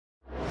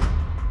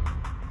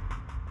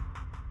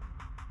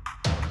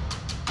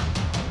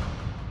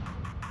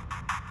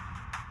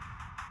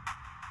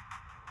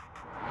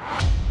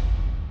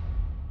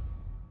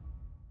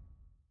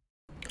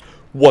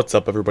What's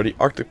up, everybody?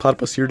 Arctic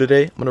Platypus here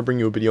today. I'm going to bring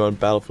you a video on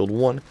Battlefield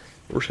 1.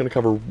 We're just going to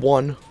cover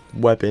one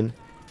weapon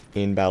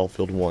in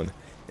Battlefield 1,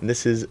 and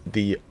this is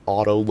the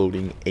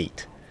Autoloading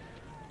 8.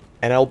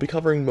 And I'll be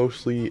covering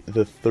mostly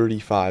the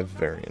 35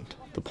 variant,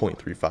 the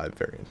 .35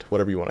 variant,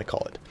 whatever you want to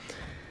call it.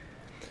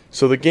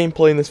 So the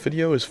gameplay in this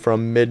video is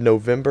from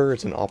mid-November.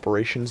 It's an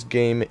operations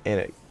game,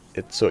 and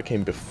it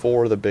came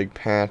before the big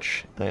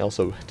patch, and I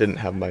also didn't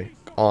have my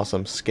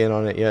awesome skin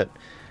on it yet.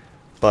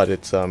 But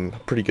it's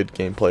pretty good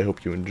gameplay. I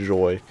hope you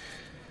enjoy.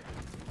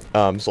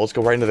 So let's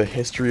go right into the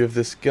history of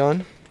this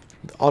gun.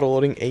 The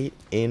Autoloading 8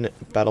 in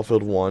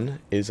Battlefield 1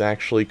 is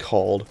actually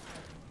called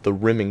the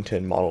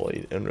Remington Model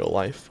 8 in real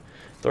life.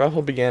 The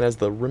rifle began as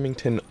the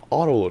Remington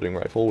Autoloading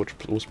rifle, which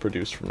was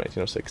produced from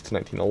 1906 to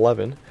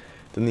 1911.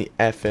 Then the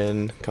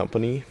FN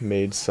company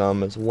made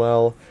some as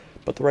well.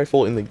 But the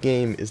rifle in the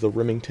game is the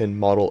Remington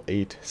Model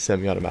 8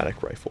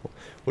 semi-automatic rifle,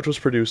 which was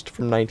produced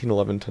from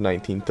 1911 to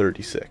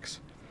 1936.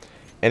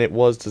 And it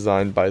was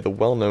designed by the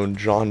well-known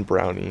John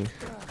Browning,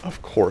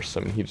 of course.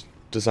 I mean, he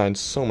designed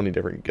so many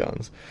different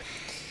guns.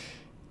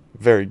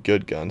 Very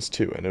good guns,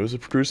 too. And it was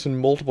produced in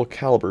multiple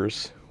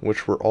calibers,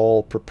 which were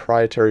all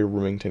proprietary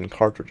Remington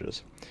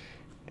cartridges.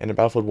 And in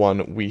Battlefield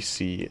 1, we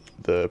see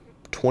the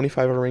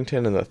 25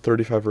 Remington and the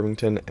 35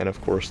 Remington, and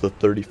of course the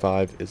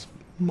 35 is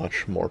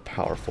much more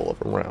powerful of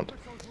a round.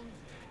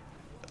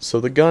 So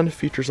the gun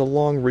features a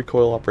long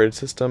recoil-operated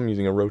system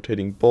using a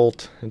rotating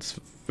bolt. It's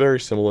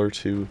very similar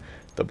to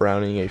the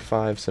Browning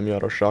A5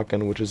 semi-auto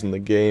shotgun, which is in the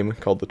game,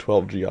 called the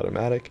 12G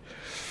automatic.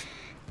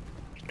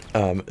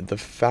 The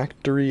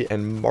factory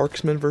and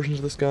marksman versions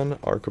of this gun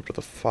are equipped with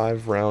a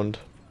 5-round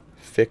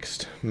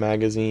fixed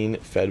magazine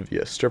fed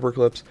via stripper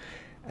clips,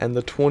 and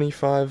the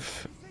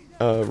 25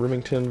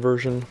 Remington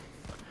version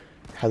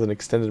has an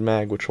extended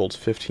mag which holds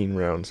 15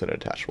 rounds and an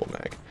attachable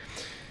mag.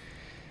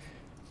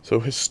 So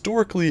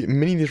historically,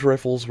 many of these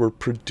rifles were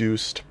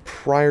produced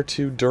prior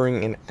to,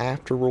 during, and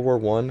after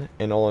World War I,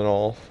 and all in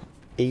all,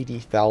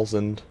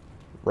 80,000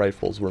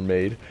 rifles were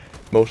made,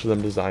 most of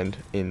them designed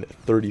in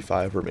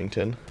 35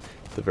 Remington,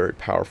 the very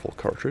powerful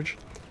cartridge.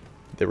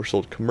 They were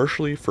sold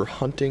commercially for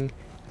hunting,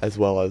 as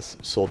well as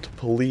sold to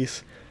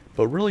police,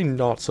 but really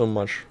not so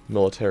much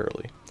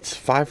militarily. This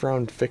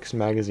 5-round fixed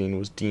magazine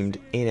was deemed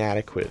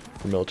inadequate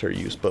for military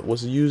use, but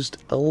was used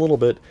a little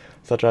bit,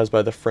 such as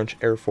by the French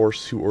Air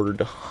Force, who ordered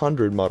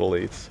 100 Model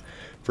 8s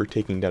for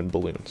taking down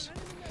balloons.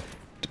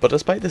 But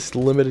despite this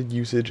limited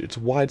usage, its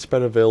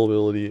widespread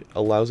availability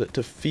allows it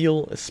to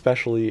feel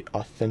especially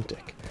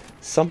authentic.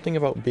 Something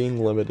about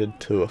being limited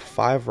to a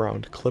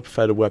 5-round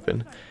clip-fed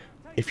weapon,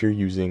 if you're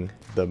using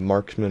the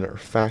marksman or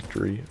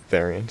factory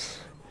variants,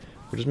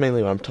 which is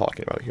mainly what I'm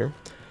talking about here,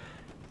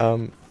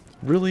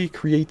 really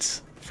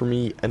creates, for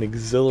me, an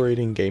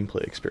exhilarating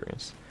gameplay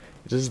experience.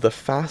 This is the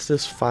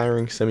fastest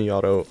firing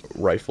semi-auto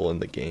rifle in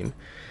the game,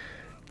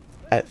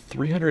 at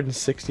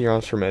 360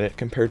 rounds per minute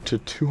compared to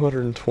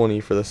 220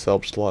 for the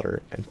Selbstlader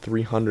and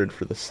 300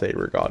 for the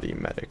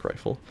Saber-Gotti medic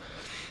rifle.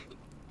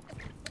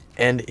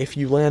 And if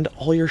you land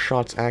all your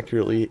shots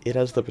accurately, it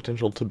has the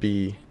potential to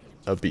be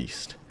a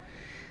beast.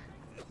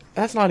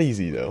 That's not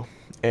easy, though,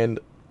 and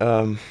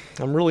I'm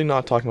really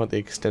not talking about the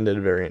extended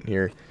variant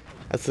here.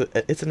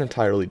 It's an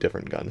entirely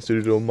different gun,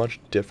 suited to a much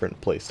different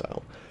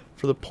playstyle.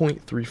 For the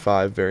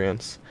 .35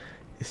 variants,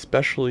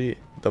 especially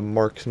the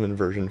marksman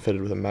version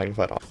fitted with a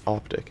magnified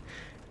optic,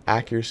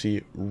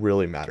 accuracy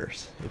really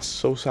matters. It's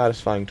so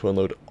satisfying to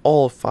unload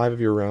all 5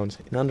 of your rounds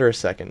in under a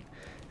second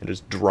and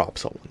just drop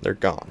someone. They're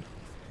gone.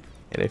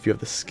 And if you have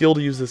the skill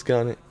to use this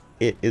gun,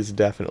 it is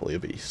definitely a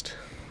beast.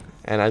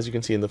 And as you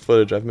can see in the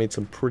footage, I've made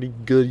some pretty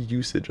good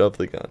usage of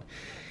the gun.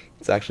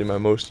 It's actually my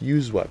most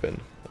used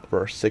weapon,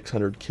 over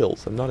 600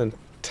 kills. I'm not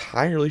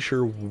entirely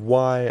sure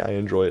why I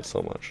enjoy it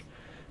so much,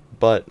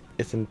 but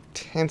it's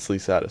intensely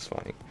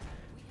satisfying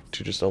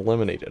to just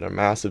eliminate a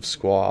massive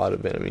squad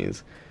of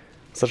enemies.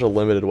 Such a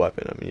limited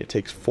weapon. I mean, it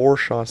takes 4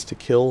 shots to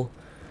kill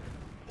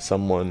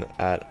someone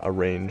at a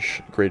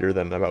range greater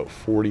than about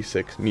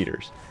 46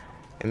 meters.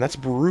 And that's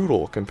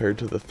brutal compared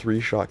to the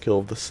 3-shot kill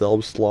of the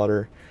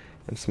Selbstlader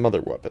and some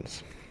other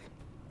weapons.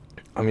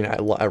 I mean,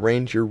 at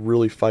range, you're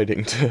really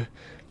fighting to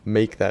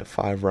make that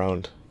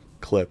 5-round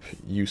clip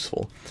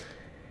useful.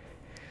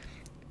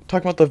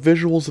 Talking about the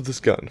visuals of this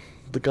gun.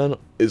 The gun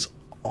is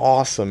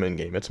awesome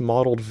in-game. It's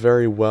modeled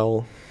very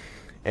well,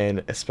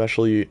 and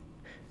especially,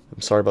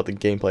 I'm sorry about the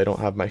gameplay, I don't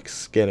have my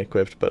skin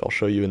equipped, but I'll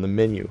show you in the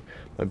menu.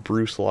 My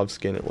Brusilov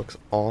skin, it looks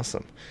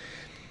awesome.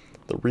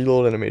 The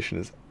reload animation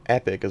is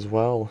epic as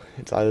well.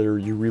 It's either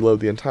you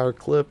reload the entire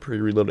clip or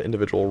you reload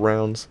individual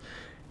rounds,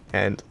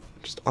 and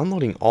just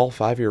unloading all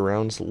 5 of your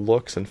rounds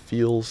looks and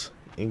feels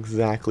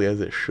exactly as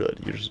it should.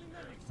 You just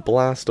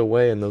blast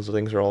away and those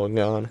things are all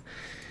gone.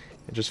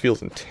 It just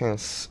feels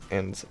intense,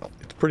 and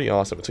it's pretty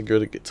awesome. It's a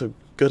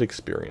good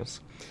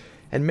experience.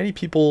 And many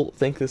people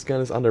think this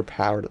gun is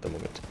underpowered at the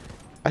moment.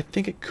 I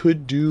think it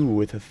could do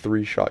with a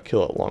 3-shot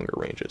kill at longer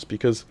ranges,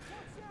 because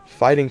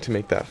fighting to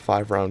make that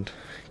 5-round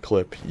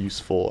clip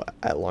useful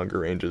at longer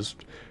range is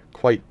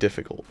quite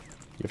difficult.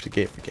 You have to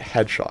get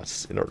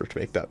headshots in order to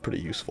make that pretty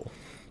useful.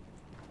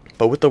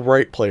 But with the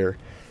right player,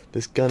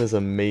 this gun is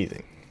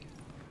amazing.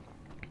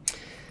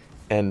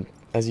 And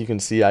as you can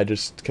see, I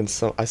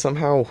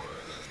somehow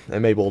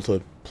am able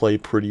to play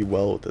pretty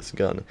well with this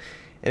gun.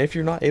 And if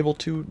you're not able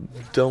to,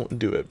 don't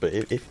do it. But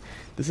if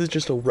this is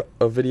just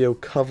a video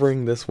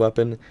covering this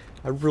weapon,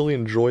 I really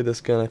enjoy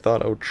this gun. I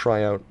thought I would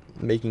try out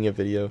making a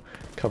video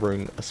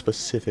covering a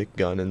specific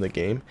gun in the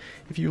game.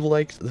 If you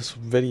liked this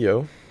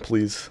video,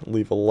 please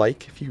leave a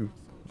like. If you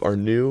are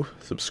new,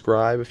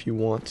 subscribe if you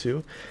want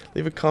to.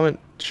 Leave a comment,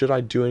 should I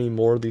do any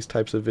more of these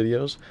types of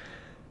videos?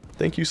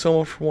 Thank you so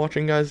much for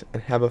watching, guys,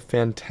 and have a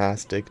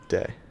fantastic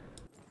day.